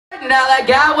heart, and all I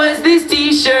got was this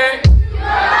t-shirt.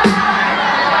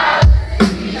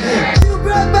 You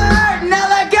broke my heart, and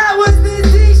all I got was this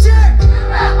t-shirt. You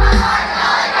broke my heart, and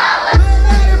all I got was this t-shirt.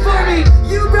 Play it for me.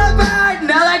 You broke my heart,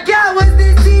 and all I got was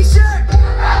this t-shirt. You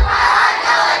broke my heart, and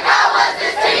all I got was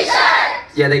this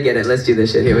t-shirt. Yeah, they get it. Let's do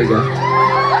this shit. Here we go.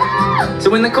 So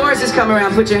when the choruses come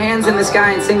around, put your hands in the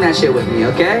sky and sing that shit with me,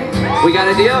 okay? We got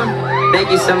a deal?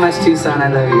 Thank you so much, Tucson. I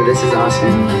love you. This is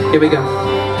awesome. Here we go.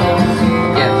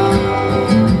 Yeah.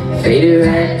 Faded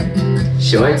red,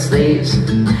 short sleeves.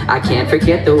 I can't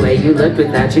forget the way you looked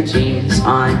without your jeans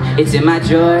on. It's in my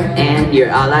drawer and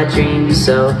you're all I dream.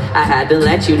 So I had to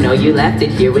let you know you left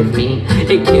it here with me.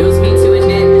 It kills me to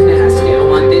admit that I still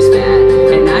want this bad.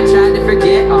 And I tried to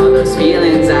forget all those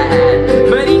feelings I had.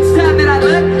 But each time that I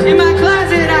look in my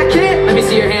closet, I can't. Let me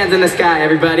see your hands in the sky,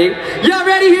 everybody. Y'all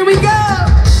ready? Here we go!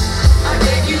 I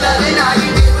gave you love and all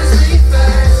you did was leave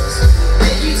first.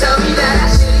 Then you told me that I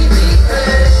shouldn't be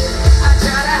hurt. I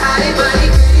tried to hide it, but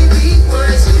it couldn't be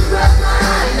worse. You broke my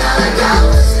heart and all I got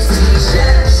was this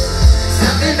t-shirt.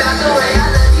 Something about the way I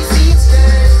love you seems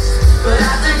cursed. But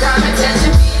after common sense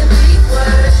to be a big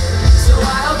word. So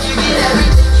I hope you get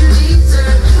everything you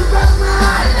deserve. You broke my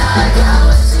heart and all I got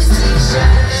was this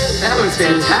t-shirt. That was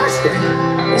fantastic.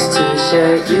 This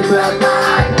t-shirt, you broke my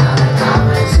heart and all I got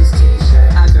was this t-shirt.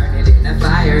 I'd burn it in a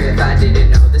fire if I didn't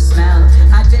know the smell.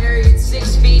 I'd bury it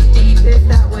 6 feet deep if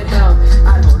that would help.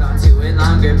 I'd hold on to it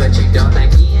longer, but you don't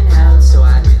like being held. So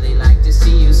I'd really like to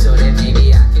see you so that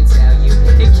maybe I can tell you.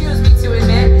 It kills me to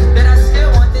admit that I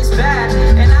still want this bad.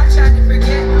 And I tried to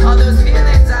forget all those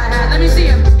feelings I had. Let me see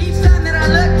them. Each time that I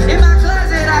look in my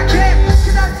closet, I can't.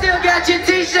 Cause I still got your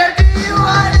t-shirt. Do you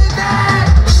want it bad?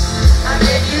 I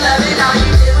gave you love and all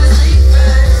you did was leave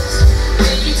first.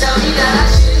 Then you told me that I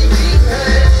shouldn't be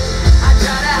hurt. I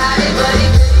tried to hide it, but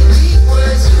it couldn't be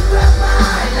worse. You broke my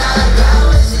heart and all I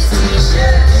got was this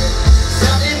t-shirt.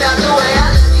 Something about the way I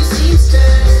love you seems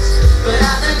cursed. But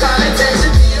I learned common sense to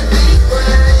be a big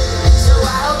word. So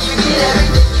I hope you get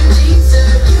everything you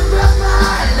deserve. You broke my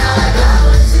heart and all I got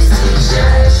was this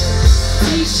t-shirt.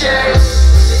 T-shirt,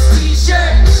 this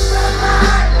t-shirt. You broke my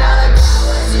heart and all I got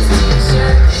was this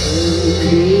t-shirt.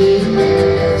 Baby,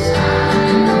 this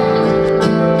time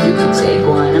you can take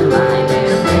one of mine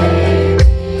and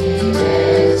maybe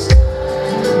this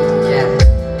time, yeah,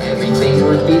 everything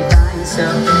would be fine. So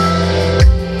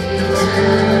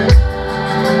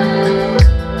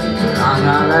wrong, all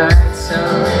alright. So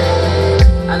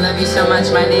I love you so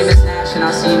much. My name is Nash, and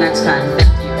I'll see you next time. Thank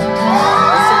you.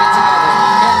 Let's sing it together.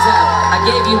 Hands up. I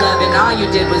gave you love, and all you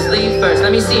did was leave first.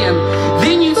 Let me see him.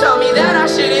 Then you told me that I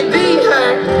shouldn't